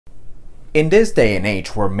In this day and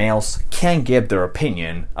age where males can't give their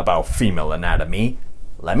opinion about female anatomy,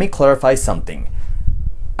 let me clarify something.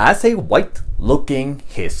 As a white-looking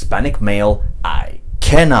Hispanic male, I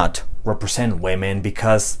cannot represent women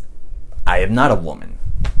because I am not a woman.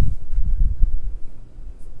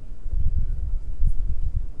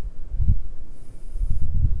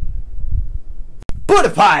 But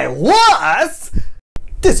if I was,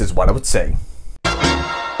 this is what I would say.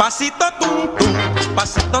 Pasito tum tum,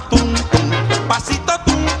 pasito tum tum, pasito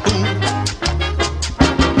tum tum,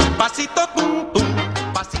 pasito tum tum,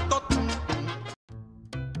 pasito tum tum.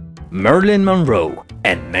 Marylin Monroe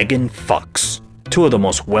and Megan Fox, two of the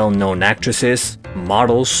most well-known actresses,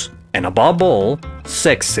 models, and above all,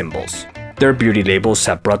 sex symbols. Their beauty labels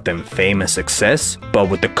have brought them fame and success, but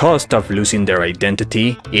with the cost of losing their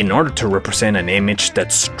identity in order to represent an image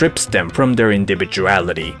that strips them from their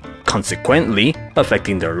individuality, consequently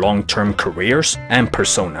affecting their long-term careers and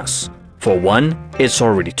personas. For one, it's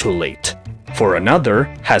already too late. For another,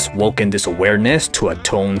 has woken this awareness to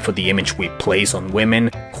atone for the image we place on women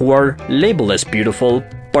who are labeled as beautiful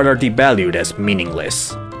but are devalued as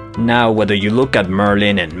meaningless. Now, whether you look at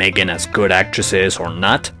Marylin and Megan as good actresses or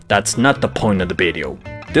not, that's not the point of the video.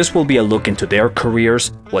 This will be a look into their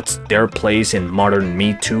careers, what's their place in modern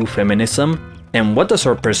Me Too feminism, and what does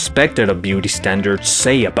our perspective of beauty standards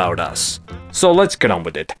say about us. So let's get on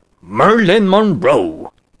with it. Marylin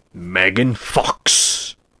Monroe, Megan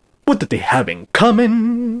Fox. What did they have in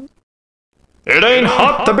common? It ain't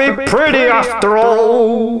hot to be pretty after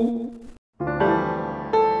all.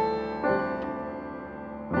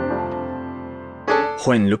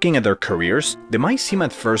 When looking at their careers, they might seem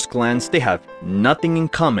at first glance they have nothing in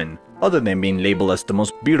common other than being labeled as the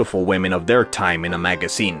most beautiful women of their time in a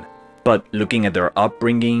magazine. But looking at their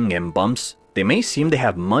upbringing and bumps, they may seem they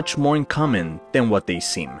have much more in common than what they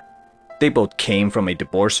seem. They both came from a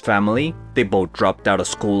divorced family, they both dropped out of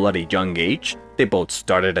school at a young age, they both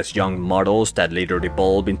started as young models that later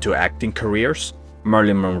evolved into acting careers.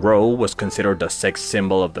 Marylin Monroe was considered the sex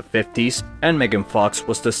symbol of the 50s, and Megan Fox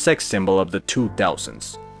was the sex symbol of the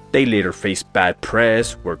 2000s. They later faced bad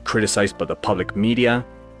press, were criticized by the public media.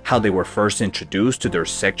 How they were first introduced to their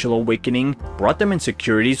sexual awakening brought them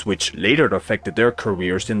insecurities which later affected their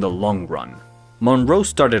careers in the long run. Monroe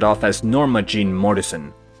started off as Norma Jean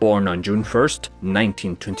Morrison, born on June 1st,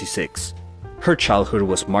 1926. Her childhood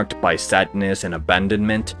was marked by sadness and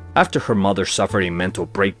abandonment after her mother suffered a mental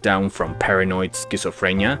breakdown from paranoid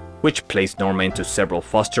schizophrenia, which placed Norma into several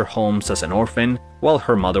foster homes as an orphan, while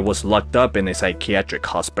her mother was locked up in a psychiatric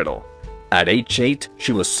hospital. At age 8,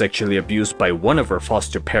 she was sexually abused by one of her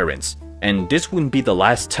foster parents, and this wouldn't be the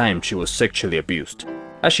last time she was sexually abused.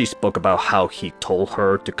 As she spoke about how he told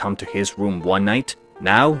her to come to his room one night,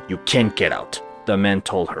 "Now you can't get out," the man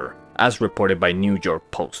told her, as reported by New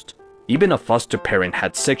York Post. Even a foster parent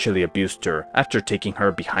had sexually abused her after taking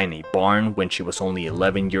her behind a barn when she was only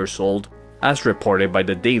 11 years old, as reported by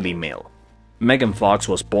the Daily Mail. Megan Fox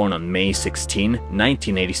was born on May 16,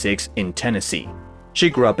 1986 in Tennessee. She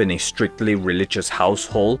grew up in a strictly religious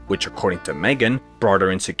household, which according to Megan, brought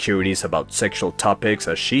her insecurities about sexual topics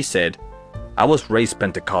as she said, "I was raised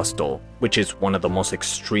Pentecostal, which is one of the most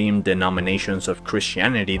extreme denominations of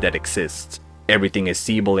Christianity that exists. Everything is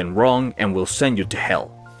evil and wrong and will send you to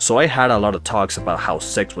hell. So I had a lot of talks about how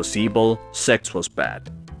sex was evil, sex was bad."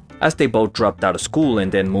 As they both dropped out of school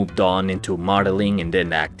and then moved on into modeling and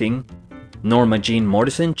then acting, Norma Jean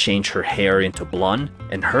Morrison changed her hair into blonde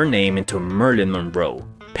and her name into Marylin Monroe,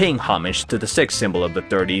 paying homage to the sex symbol of the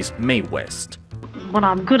 30s, Mae West. When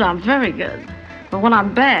I'm good, I'm very good. But when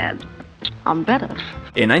I'm bad, I'm better.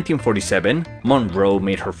 In 1947, Monroe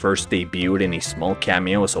made her first debut in a small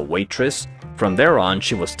cameo as a waitress. From there on,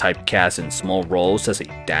 she was typecast in small roles as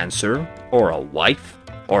a dancer, or a wife,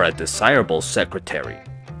 or a desirable secretary.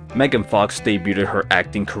 Megan Fox debuted her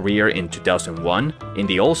acting career in 2001 in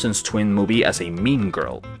the Olsen's twin movie as a mean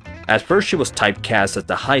girl. At first she was typecast as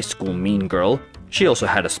the high school mean girl. She also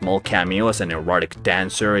had a small cameo as an erotic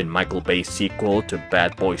dancer in Michael Bay's sequel to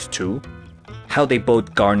Bad Boys 2. How they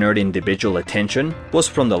both garnered individual attention was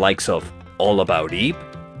from the likes of All About Eve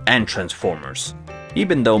and Transformers.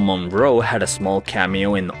 Even though Monroe had a small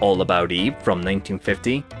cameo in All About Eve from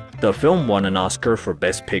 1950, the film won an Oscar for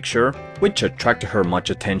Best Picture, which attracted her much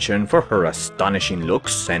attention for her astonishing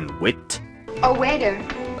looks and wit. A waiter.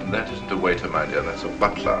 That isn't a waiter, my dear, that's a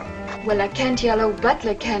butler. Well, I can't yell, "Oh,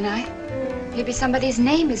 butler," can I? Maybe somebody's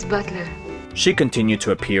name is Butler. She continued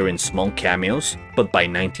to appear in small cameos, but by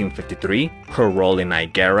 1953, her role in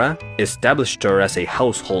Niagara established her as a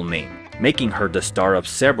household name, making her the star of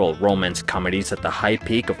several romance comedies at the high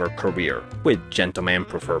peak of her career, with Gentlemen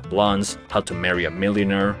Prefer Blondes, How to Marry a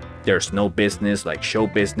Millionaire, There's No Business Like Show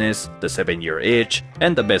Business, The 7-Year Itch,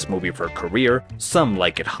 and the best movie of her career, Some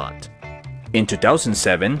Like It Hot. In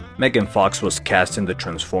 2007, Megan Fox was cast in the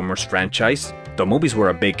Transformers franchise. The movies were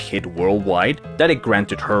a big hit worldwide that it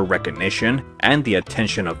granted her recognition and the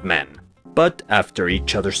attention of men. But after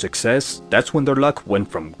each other's success, that's when their luck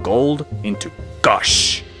went from gold into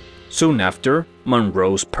gosh. Soon after,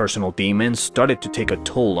 Monroe's personal demons started to take a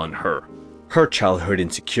toll on her. Her childhood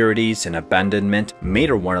insecurities and abandonment made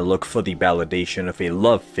her want to look for the validation of a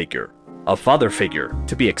love figure. A father figure,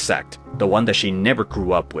 to be exact, the one that she never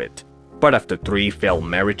grew up with. But after 3 failed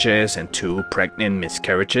marriages and 2 pregnant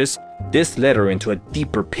miscarriages, this led her into a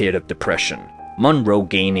deeper pit of depression. Monroe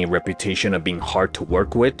gained a reputation of being hard to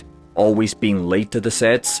work with, always being late to the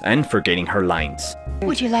sets, and forgetting her lines.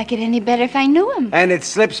 Would you like it any better if I knew him? And it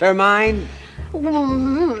slips her mind?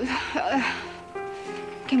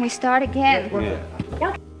 Can we start again?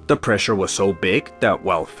 The pressure was so big that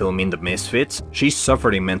while filming The Misfits, she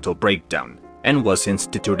suffered a mental breakdown and was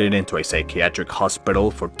instituted into a psychiatric hospital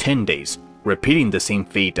for 10 days, repeating the same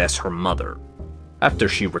fate as her mother. After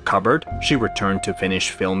she recovered, she returned to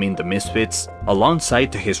finish filming The Misfits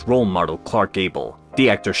alongside his role model Clark Gable, the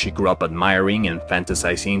actor she grew up admiring and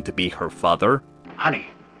fantasizing to be her father. Honey,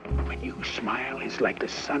 when you smile, it's like the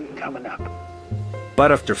sun coming up.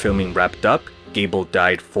 But after filming wrapped up, Gable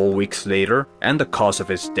died 4 weeks later, and the cause of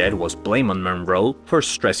his death was blame on Monroe for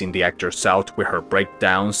stressing the actress out with her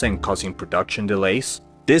breakdowns and causing production delays.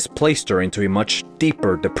 This placed her into a much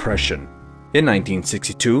deeper depression. In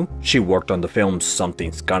 1962, she worked on the film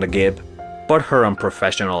Something's Gotta Give, but her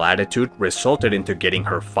unprofessional attitude resulted into getting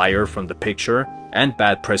her fired from the picture and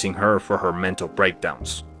bad pressing her for her mental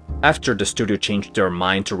breakdowns. After the studio changed their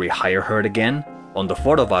mind to rehire her again, on the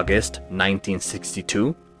 4th of August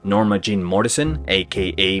 1962, Norma Jean Morrison,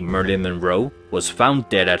 aka Marylin Monroe, was found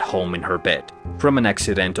dead at home in her bed from an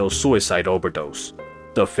accidental suicide overdose.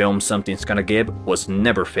 The film Something's Gonna Give was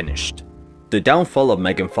never finished. The downfall of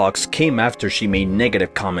Megan Fox came after she made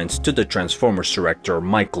negative comments to the Transformers director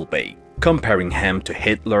Michael Bay, comparing him to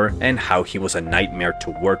Hitler and how he was a nightmare to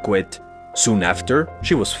work with. Soon after,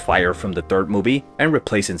 she was fired from the 3rd movie and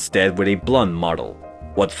replaced instead with a blonde model.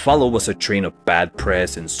 What followed was a train of bad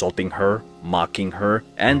press insulting her, mocking her,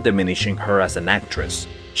 and diminishing her as an actress.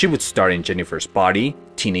 She would star in Jennifer's Body,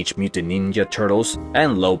 Teenage Mutant Ninja Turtles,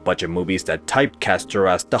 and low-budget movies that typecast her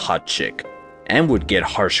as the hot chick, and would get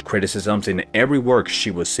harsh criticisms in every work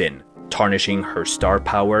she was in, tarnishing her star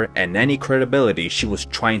power and any credibility she was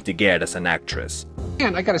trying to get as an actress.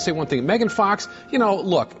 And I gotta say one thing, Megan Fox,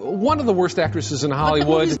 look, one of the worst actresses in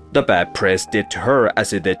Hollywood. The bad press did to her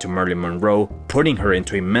as it did to Marylin Monroe, putting her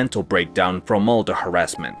into a mental breakdown from all the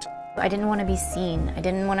harassment. I didn't want to be seen. I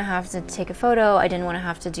didn't want to have to take a photo. I didn't want to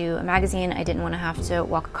have to do a magazine. I didn't want to have to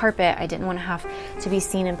walk a carpet. I didn't want to have to be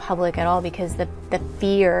seen in public at all because the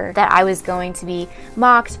fear that I was going to be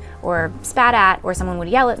mocked or spat at or someone would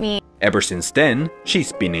yell at me. Ever since then,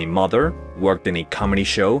 she's been a mother, worked in a comedy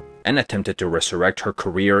show, and attempted to resurrect her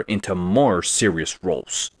career into more serious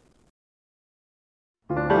roles.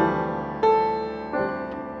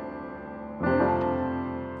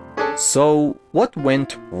 So, what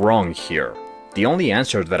went wrong here? The only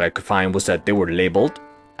answer that I could find was that they were labeled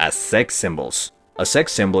as sex symbols. A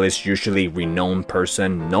sex symbol is usually a renowned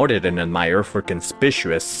person noted and admired for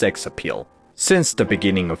conspicuous sex appeal. Since the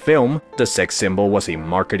beginning of film, the sex symbol was a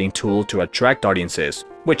marketing tool to attract audiences,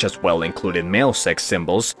 which as well included male sex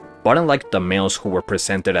symbols, but unlike the males who were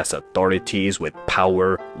presented as authorities with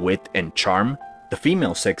power, wit, and charm, the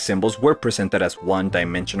female sex symbols were presented as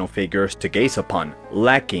one-dimensional figures to gaze upon,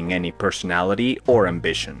 lacking any personality or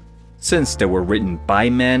ambition. Since they were written by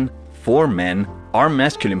men, for men, our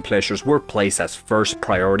masculine pleasures were placed as first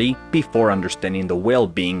priority before understanding the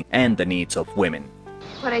well-being and the needs of women.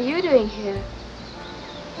 What are you doing here?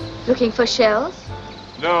 Looking for shells?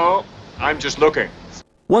 No, I'm just looking.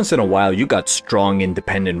 Once in a while you got strong,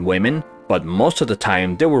 independent women, but most of the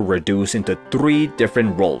time they were reduced into 3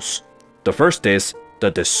 different roles. The first is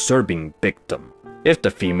the deserving victim. If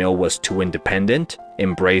the female was too independent,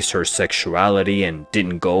 embraced her sexuality and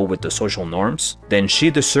didn't go with the social norms, then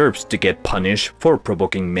she deserves to get punished for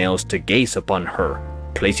provoking males to gaze upon her,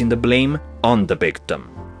 placing the blame on the victim.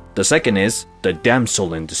 The second is the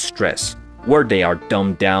damsel in distress, where they are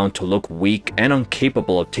dumbed down to look weak and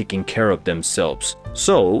incapable of taking care of themselves,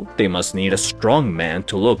 so they must need a strong man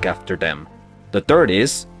to look after them. The third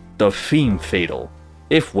is the femme fatale.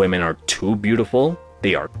 If women are too beautiful,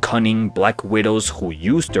 they are cunning black widows who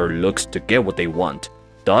use their looks to get what they want.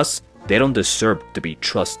 Thus, they don't deserve to be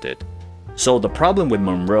trusted. So the problem with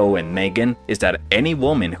Monroe and Megan is that any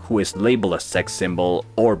woman who is labeled a sex symbol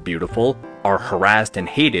or beautiful are harassed and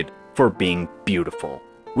hated for being beautiful.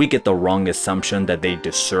 We get the wrong assumption that they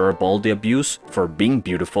deserve all the abuse for being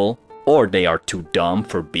beautiful, or they are too dumb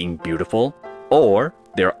for being beautiful, or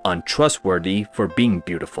they're untrustworthy for being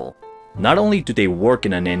beautiful. Not only do they work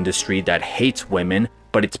in an industry that hates women,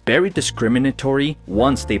 but it's very discriminatory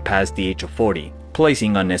once they pass the age of 40,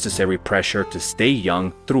 placing unnecessary pressure to stay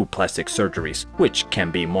young through plastic surgeries, which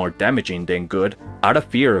can be more damaging than good, out of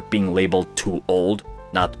fear of being labeled too old,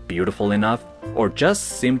 not beautiful enough, or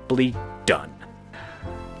just simply done.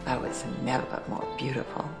 I was never more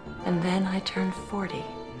beautiful. And then I turned 40,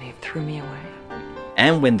 and they threw me away.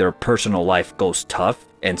 And when their personal life goes tough,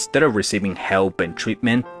 instead of receiving help and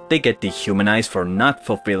treatment, they get dehumanized for not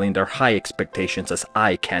fulfilling their high expectations as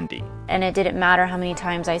eye candy. And it didn't matter how many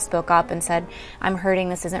times I spoke up and said, I'm hurting,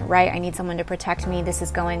 this isn't right, I need someone to protect me, this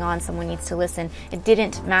is going on, someone needs to listen. It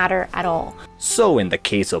didn't matter at all. So in the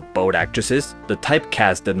case of both actresses, the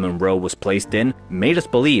typecast that Monroe was placed in made us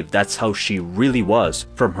believe that's how she really was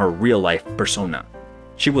from her real-life persona.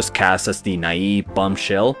 She was cast as the naive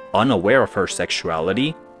bombshell, unaware of her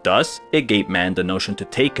sexuality, thus it gave men the notion to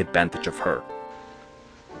take advantage of her.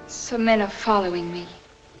 Some men are following me.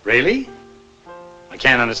 Really? I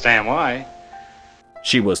can't understand why.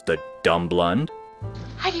 She was the dumb blonde.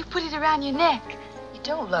 How do you put it around your neck? You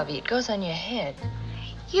don't, Lovey. It goes on your head.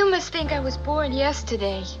 You must think I was born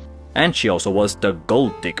yesterday. And she also was the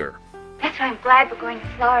gold digger. That's why I'm glad we're going to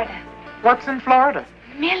Florida. What's in Florida?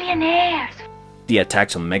 Millionaires. The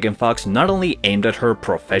attacks on Megan Fox not only aimed at her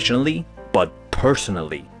professionally, but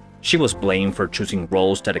personally. She was blamed for choosing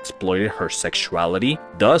roles that exploited her sexuality,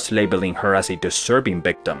 thus labeling her as a deserving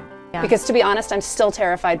victim. Yeah. Because to be honest, I'm still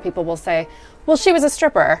terrified people will say, well, she was a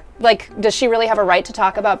stripper. Like, does she really have a right to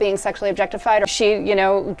talk about being sexually objectified? Or she,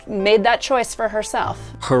 made that choice for herself.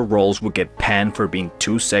 Her roles would get panned for being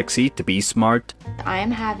too sexy to be smart. I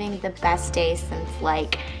am having the best day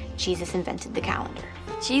since, Jesus invented the calendar.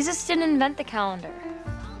 Jesus didn't invent the calendar.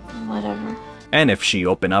 Whatever. And if she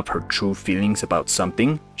opened up her true feelings about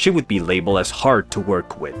something, she would be labeled as hard to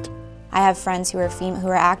work with. I have friends who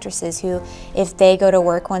are actresses who, if they go to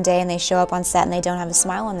work one day and they show up on set and they don't have a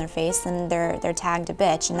smile on their face, then they're tagged a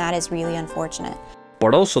bitch, and that is really unfortunate.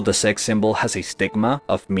 But also the sex symbol has a stigma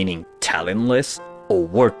of meaning talentless or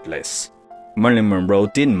worthless. Marylin Monroe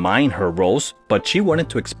didn't mind her roles, but she wanted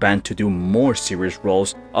to expand to do more serious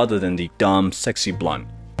roles other than the dumb, sexy blonde.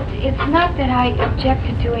 It's not that I object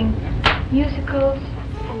to doing musicals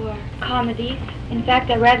or comedies. In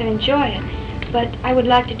fact, I rather enjoy it. But I would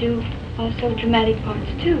like to do also dramatic parts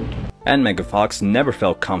too. And Megan Fox never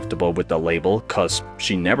felt comfortable with the label cause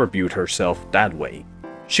she never viewed herself that way.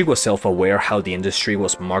 She was self-aware how the industry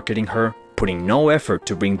was marketing her, putting no effort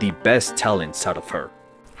to bring the best talents out of her.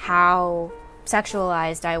 How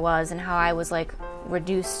sexualized I was and how I was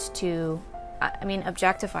reduced to,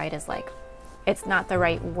 objectified is it's not the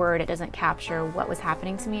right word, it doesn't capture what was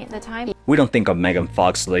happening to me at the time. We don't think of Megan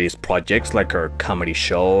Fox's latest projects like her comedy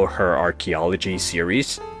show, her archaeology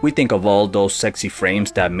series. We think of all those sexy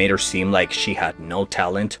frames that made her seem like she had no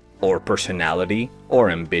talent, or personality,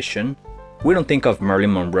 or ambition. We don't think of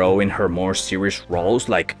Marylin Monroe in her more serious roles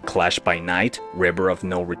like Clash by Night, River of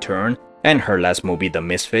No Return, and her last movie The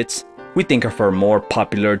Misfits. We think of her more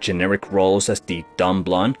popular generic roles as the dumb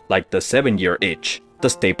blonde like The 7-Year Itch, the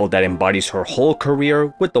staple that embodies her whole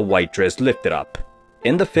career with the white dress lifted up.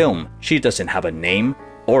 In the film, she doesn't have a name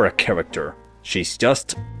or a character. She's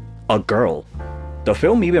just a girl. The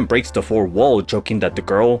film even breaks the fourth wall, joking that the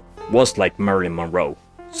girl was like Marylin Monroe.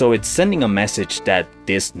 So it's sending a message that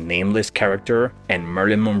this nameless character and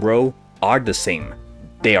Marylin Monroe are the same.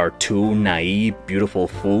 They are two naive, beautiful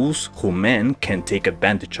fools who men can take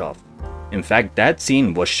advantage of. In fact, that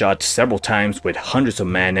scene was shot several times with hundreds of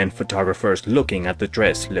men and photographers looking at the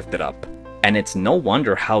dress lifted up. And it's no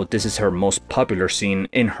wonder how this is her most popular scene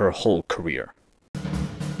in her whole career.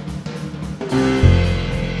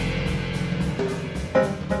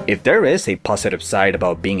 If there is a positive side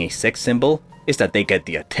about being a sex symbol, it's that they get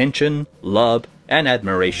the attention, love, and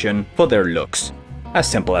admiration for their looks. As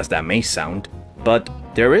simple as that may sound, but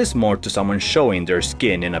there is more to someone showing their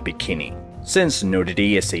skin in a bikini. Since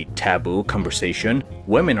nudity is a taboo conversation,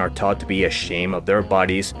 women are taught to be ashamed of their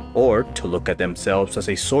bodies or to look at themselves as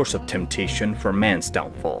a source of temptation for man's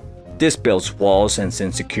downfall. This builds walls and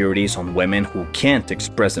insecurities on women who can't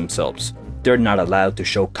express themselves. They're not allowed to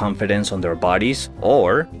show confidence on their bodies,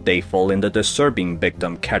 or they fall in the deserving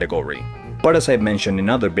victim category. But as I've mentioned in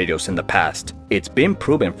other videos in the past, it's been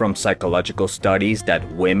proven from psychological studies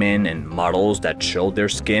that women and models that show their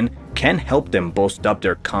skin can help them boost up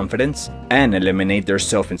their confidence and eliminate their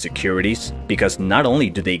self-insecurities, because not only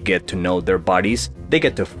do they get to know their bodies, they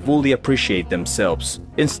get to fully appreciate themselves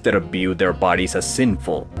instead of view their bodies as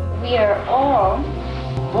sinful. We are all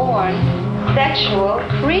born sexual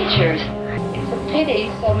creatures. It's a pity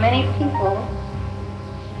so many people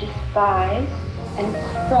despise and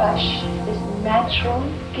crush this natural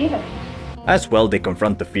gift. As well, they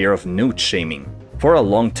confront the fear of nude shaming. For a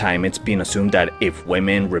long time, it's been assumed that if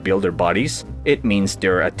women reveal their bodies, it means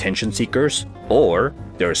they're attention seekers or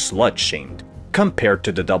they're slut-shamed, compared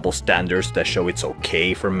to the double standards that show it's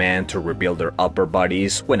okay for men to reveal their upper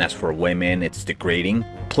bodies, when as for women it's degrading,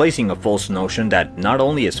 placing a false notion that not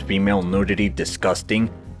only is female nudity disgusting,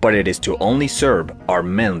 but it is to only serve our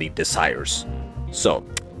manly desires. So,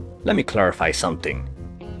 let me clarify something.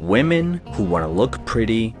 Women who want to look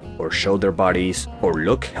pretty or show their bodies or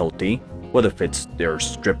look healthy, whether if it's they're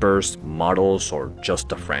strippers, models, or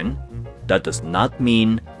just a friend, that does not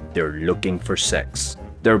mean they're looking for sex.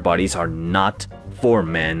 Their bodies are not for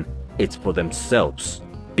men, it's for themselves.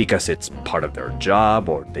 Because it's part of their job,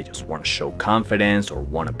 or they just want to show confidence or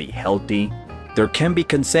want to be healthy. There can be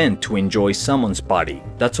consent to enjoy someone's body,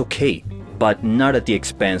 that's okay, but not at the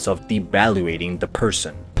expense of devaluating the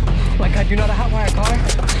person. Oh my god, you're not a hot wire car?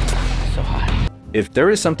 So hot. If there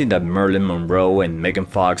is something that Marylin Monroe and Megan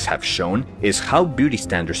Fox have shown, is how beauty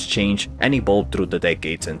standards change and evolve through the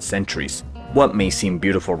decades and centuries. What may seem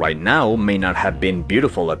beautiful right now may not have been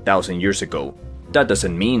beautiful 1,000 years ago. That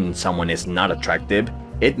doesn't mean someone is not attractive,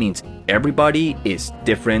 it means everybody is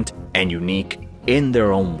different and unique in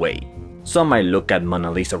their own way. Some might look at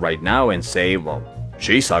Mona Lisa right now and say, well,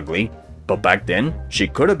 she's ugly, but back then, she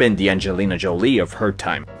could have been the Angelina Jolie of her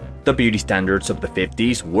time. The beauty standards of the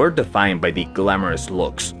 50s were defined by the glamorous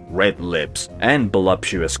looks, red lips, and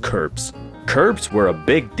voluptuous curves. Curves were a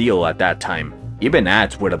big deal at that time. Even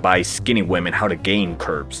ads would advise skinny women how to gain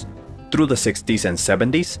curves. Through the 60s and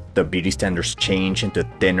 70s, the beauty standards changed into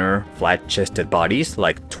thinner, flat-chested bodies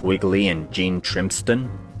like Twiggly and Jean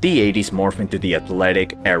Trimston. The 80s morphed into the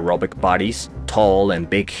athletic, aerobic bodies, tall and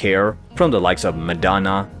big hair, from the likes of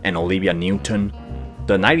Madonna and Olivia Newton.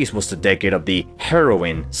 The 90s was the decade of the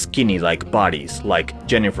heroine, skinny-like bodies like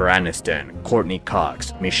Jennifer Aniston, Courtney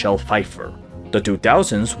Cox, Michelle Pfeiffer. The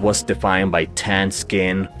 2000s was defined by tan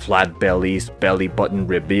skin, flat bellies, belly button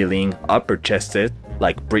revealing, upper-chested,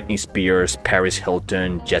 like Britney Spears, Paris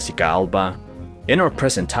Hilton, Jessica Alba. In our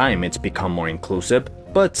present time, it's become more inclusive,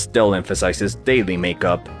 but still emphasizes daily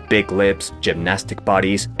makeup, big lips, gymnastic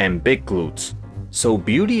bodies, and big glutes. So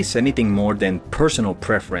beauty is anything more than personal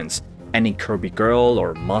preference. Any curvy girl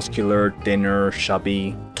or muscular, thinner,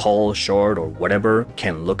 chubby, tall, short, or whatever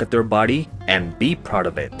can look at their body and be proud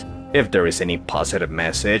of it. If there is any positive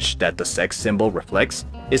message that the sex symbol reflects,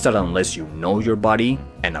 is that unless you know your body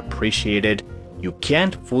and appreciate it, you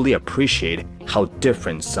can't fully appreciate how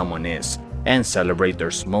different someone is and celebrate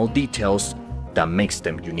their small details that makes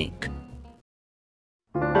them unique.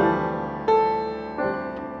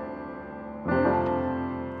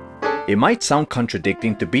 It might sound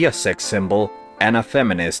contradicting to be a sex symbol and a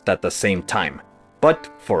feminist at the same time, but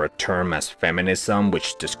for a term as feminism,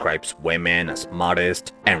 which describes women as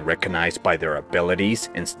modest and recognized by their abilities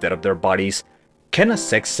instead of their bodies, can a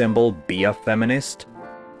sex symbol be a feminist?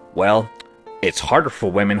 Well, it's harder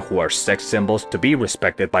for women who are sex symbols to be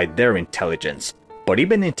respected by their intelligence, but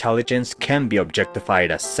even intelligence can be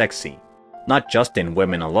objectified as sexy, not just in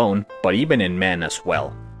women alone, but even in men as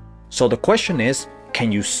well. So the question is, can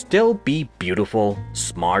you still be beautiful,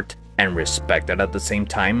 smart, and respected at the same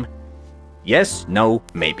time? Yes, no,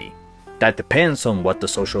 maybe. That depends on what the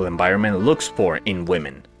social environment looks for in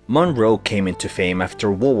women. Monroe came into fame after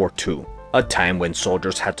World War II, a time when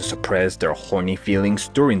soldiers had to suppress their horny feelings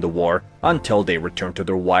during the war until they returned to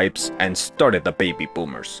their wives and started the baby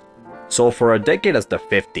boomers. So for a decade as the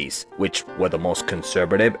 50s, which were the most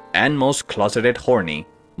conservative and most closeted horny,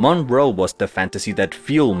 Monroe was the fantasy that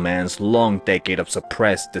fueled man's long decade of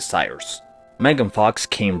suppressed desires. Megan Fox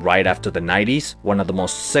came right after the 90s, one of the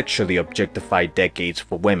most sexually objectified decades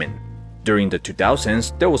for women. During the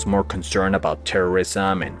 2000s, there was more concern about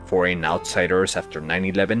terrorism and foreign outsiders after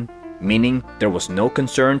 9/11, meaning there was no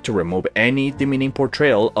concern to remove any demeaning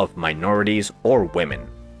portrayal of minorities or women.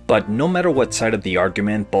 But no matter what side of the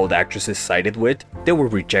argument both actresses sided with, they were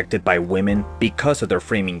rejected by women because of their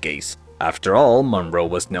framing gaze. After all, Monroe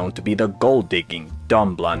was known to be the gold-digging,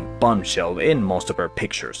 dumb blonde bombshell in most of her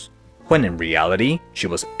pictures, when in reality, she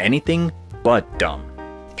was anything but dumb.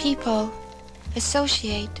 People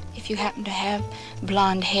associate if you happen to have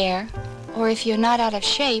blonde hair, or if you're not out of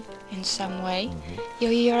shape in some way,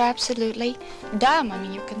 you're absolutely dumb. I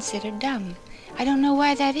mean, you're considered dumb. I don't know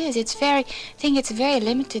why that is. I think it's a very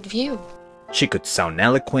limited view. She could sound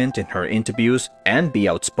eloquent in her interviews and be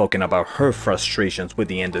outspoken about her frustrations with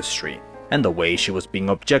the industry and the way she was being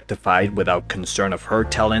objectified without concern of her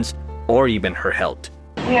talents or even her health.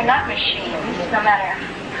 We are not machines, no matter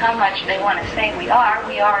how much they want to say we are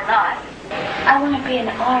not. I want to be an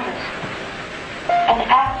artist, an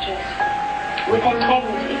actress with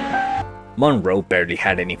integrity. Monroe barely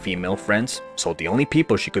had any female friends, so the only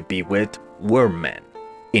people she could be with were men.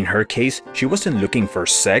 In her case, she wasn't looking for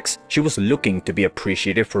sex, she was looking to be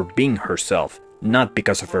appreciated for being herself, not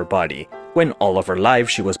because of her body, when all of her life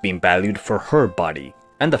she was being valued for her body.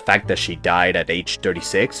 And the fact that she died at age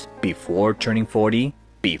 36, before turning 40,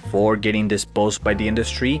 before getting disposed by the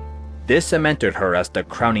industry, this cemented her as the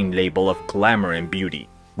crowning label of glamour and beauty.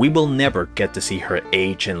 We will never get to see her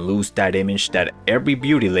age and lose that image that every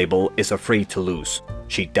beauty label is afraid to lose.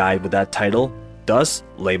 She died with that title, thus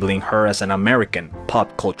labeling her as an American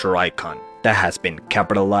pop culture icon that has been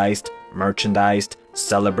capitalized, merchandised,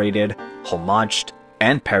 celebrated, homaged,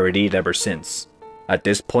 and parodied ever since. At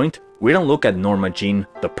this point, we don't look at Norma Jean,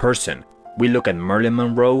 the person, we look at Marylin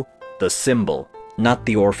Monroe, the symbol, not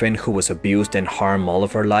the orphan who was abused and harmed all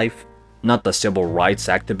of her life, not the civil rights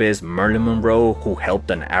activist Marylin Monroe who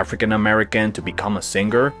helped an African American to become a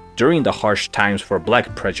singer during the harsh times for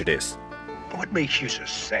black prejudice. What makes you so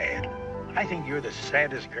sad? I think you're the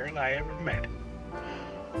saddest girl I ever met.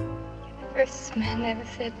 First man never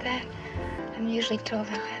said that. I'm usually told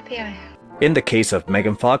how happy I am. In the case of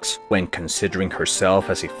Megan Fox, when considering herself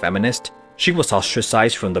as a feminist, she was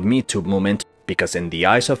ostracized from the Me Too movement because in the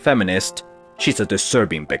eyes of feminists, she's a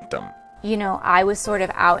deserving victim. You know, I was sort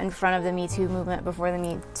of out in front of the Me Too movement before the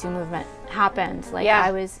Me Too movement happened. Like, yeah.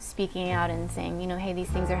 I was speaking out and saying, you know, hey, these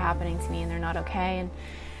things are happening to me and they're not okay. And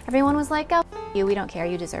everyone was like, oh, you, we don't care,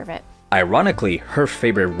 you deserve it. Ironically, her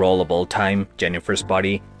favorite role of all time, Jennifer's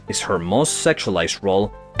Body, is her most sexualized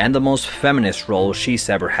role and the most feminist role she's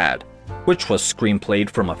ever had, which was screenplayed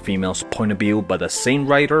from a female's point of view by the same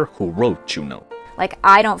writer who wrote Juno. Like,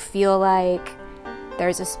 I don't feel like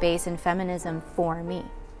there's a space in feminism for me.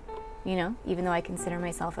 You know, even though I consider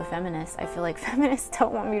myself a feminist, I feel like feminists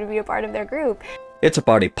don't want me to be a part of their group. It's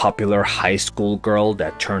about a popular high school girl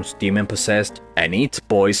that turns demon-possessed and eats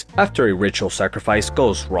boys after a ritual sacrifice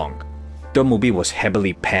goes wrong. The movie was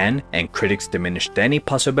heavily panned and critics diminished any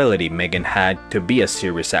possibility Megan had to be a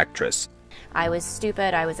serious actress. I was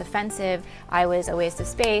stupid, I was offensive, I was a waste of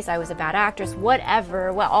space, I was a bad actress,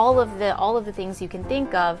 whatever, well, all of the things you can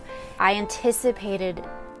think of, I anticipated.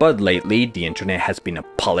 But lately, the internet has been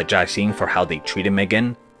apologizing for how they treated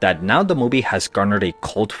Megan, that now the movie has garnered a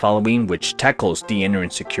cult following which tackles the inner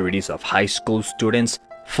insecurities of high school students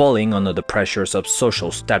falling under the pressures of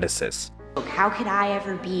social statuses. How could I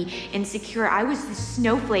ever be insecure? I was the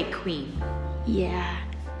snowflake queen. Yeah.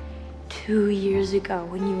 2 years ago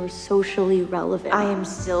when you were socially relevant. I am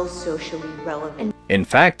still socially relevant. In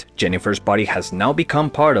fact, Jennifer's Body has now become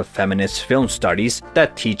part of feminist film studies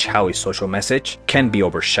that teach how a social message can be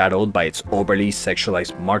overshadowed by its overly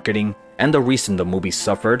sexualized marketing, and the reason the movie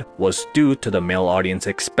suffered was due to the male audience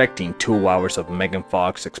expecting 2 hours of Megan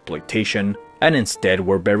Fox exploitation, and instead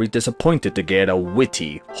were very disappointed to get a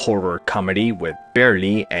witty horror comedy with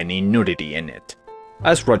barely any nudity in it.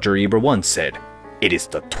 As Roger Ebert once said, it is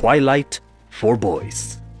the Twilight for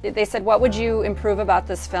boys. They said, what would you improve about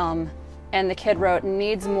this film? And the kid wrote,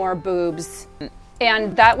 needs more boobs.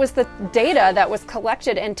 And that was the data that was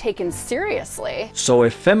collected and taken seriously. So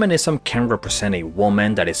if feminism can represent a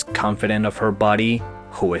woman that is confident of her body,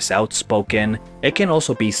 who is outspoken, it can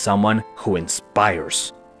also be someone who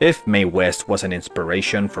inspires. If Mae West was an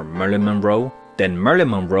inspiration for Marylin Monroe, then Marylin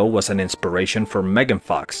Monroe was an inspiration for Megan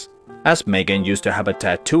Fox, as Megan used to have a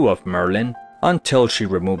tattoo of Marylin until she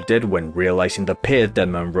removed it when realizing the pit that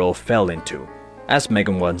Monroe fell into. As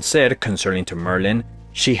Megan once said concerning to Marylin,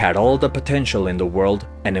 she had all the potential in the world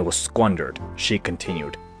and it was squandered, she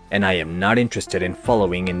continued, and I am not interested in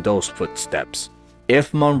following in those footsteps.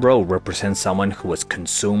 If Monroe represents someone who was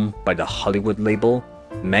consumed by the Hollywood label,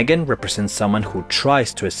 Megan represents someone who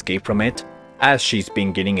tries to escape from it, as she's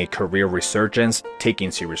been getting a career resurgence,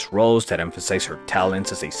 taking serious roles that emphasize her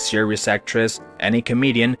talents as a serious actress and a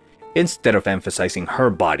comedian instead of emphasizing her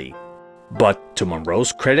body. But to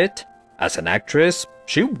Monroe's credit, as an actress,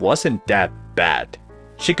 she wasn't that bad.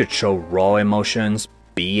 She could show raw emotions,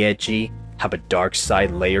 be edgy, have a dark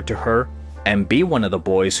side layer to her, and be one of the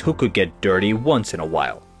boys who could get dirty once in a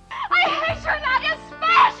while. I hate her now, just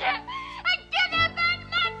smash it! And give me back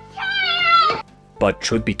my child! But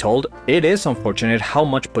truth be told, it is unfortunate how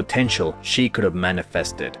much potential she could have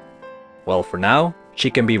manifested. Well, for now, she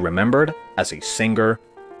can be remembered as a singer,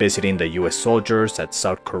 visiting the US soldiers at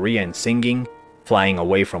South Korea and singing, flying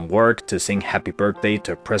away from work to sing happy birthday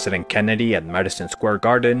to President Kennedy at Madison Square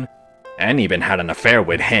Garden, and even had an affair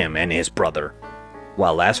with him and his brother.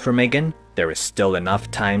 While as for Meghan, there is still enough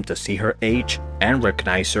time to see her age and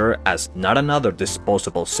recognize her as not another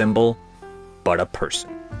disposable symbol, but a person.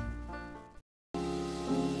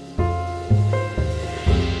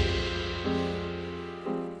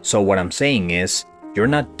 So what I'm saying is, you're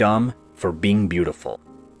not dumb for being beautiful.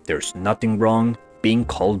 There's nothing wrong being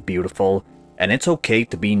called beautiful, and it's okay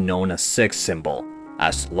to be known as sex symbol,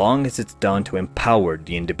 as long as it's done to empower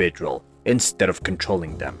the individual instead of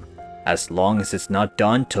controlling them. As long as it's not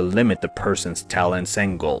done to limit the person's talents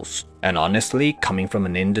and goals. And honestly, coming from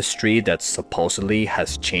an industry that supposedly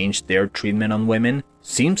has changed their treatment on women,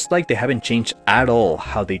 seems like they haven't changed at all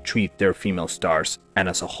how they treat their female stars, and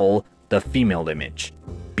as a whole, the female image.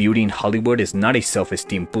 Beauty in Hollywood is not a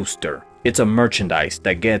self-esteem booster. It's a merchandise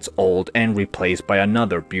that gets old and replaced by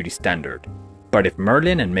another beauty standard. But if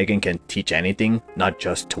Marylin and Meghan can teach anything, not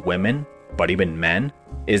just to women, but even men,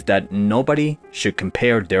 is that nobody should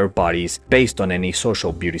compare their bodies based on any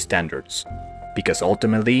social beauty standards. Because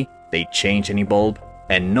ultimately, they change and evolve,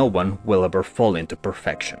 and no one will ever fall into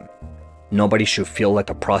perfection. Nobody should feel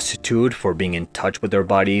like a prostitute for being in touch with their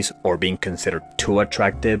bodies or being considered too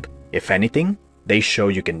attractive. If anything, they show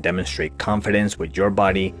you can demonstrate confidence with your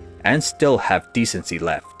body and still have decency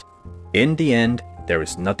left. In the end, there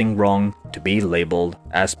is nothing wrong to be labeled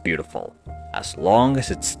as beautiful, as long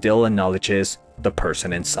as it still acknowledges the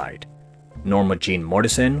person inside. Norma Jean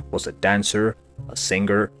Morrison was a dancer, a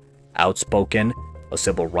singer, outspoken, a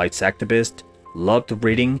civil rights activist, loved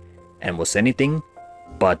reading, and was anything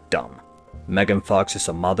but dumb. Megan Fox is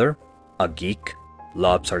a mother, a geek,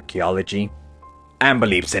 loves archaeology, and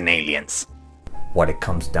believes in aliens. What it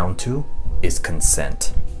comes down to is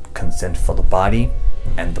consent. Consent for the body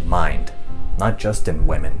and the mind, not just in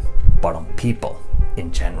women, but on people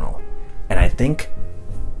in general. And I think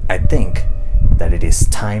that it is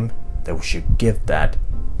time that we should give that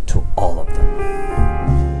to all of them.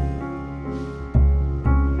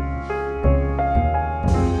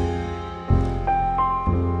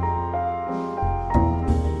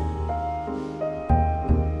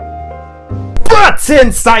 But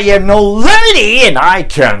since I am no lady and I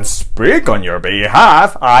can speak on your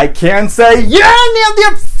behalf, I can say any of the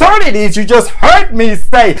absurdities you just heard me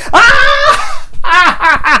say.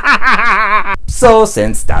 So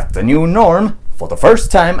since that's the new norm, for the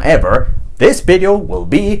first time ever, this video will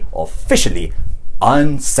be officially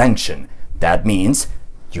unsanctioned. That means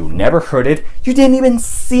you never heard it, you didn't even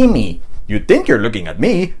see me. You think you're looking at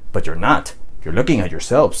me, but you're not. You're looking at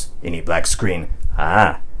yourselves in a black screen.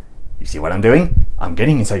 You see what I'm doing? I'm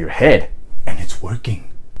getting inside your head, and it's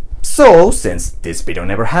working. So, since this video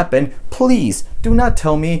never happened, please do not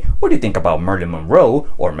tell me what you think about Marylin Monroe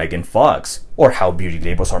or Megan Fox, or how beauty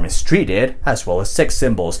labels are mistreated, as well as sex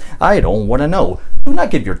symbols. I don't want to know. Do not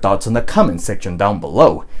give your thoughts in the comment section down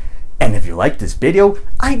below. And if you like this video,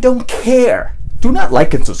 I don't care. Do not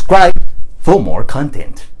like and subscribe for more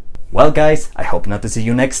content. Well guys, I hope not to see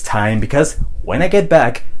you next time, because when I get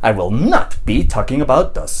back, I will not be talking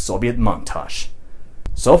about the Soviet montage.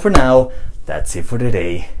 So for now, that's it for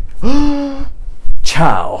today.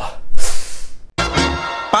 Ciao.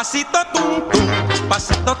 Pasito tum tum,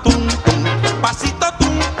 pasito tum tum, pasito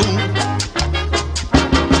tum tum,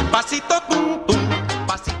 pasito tum.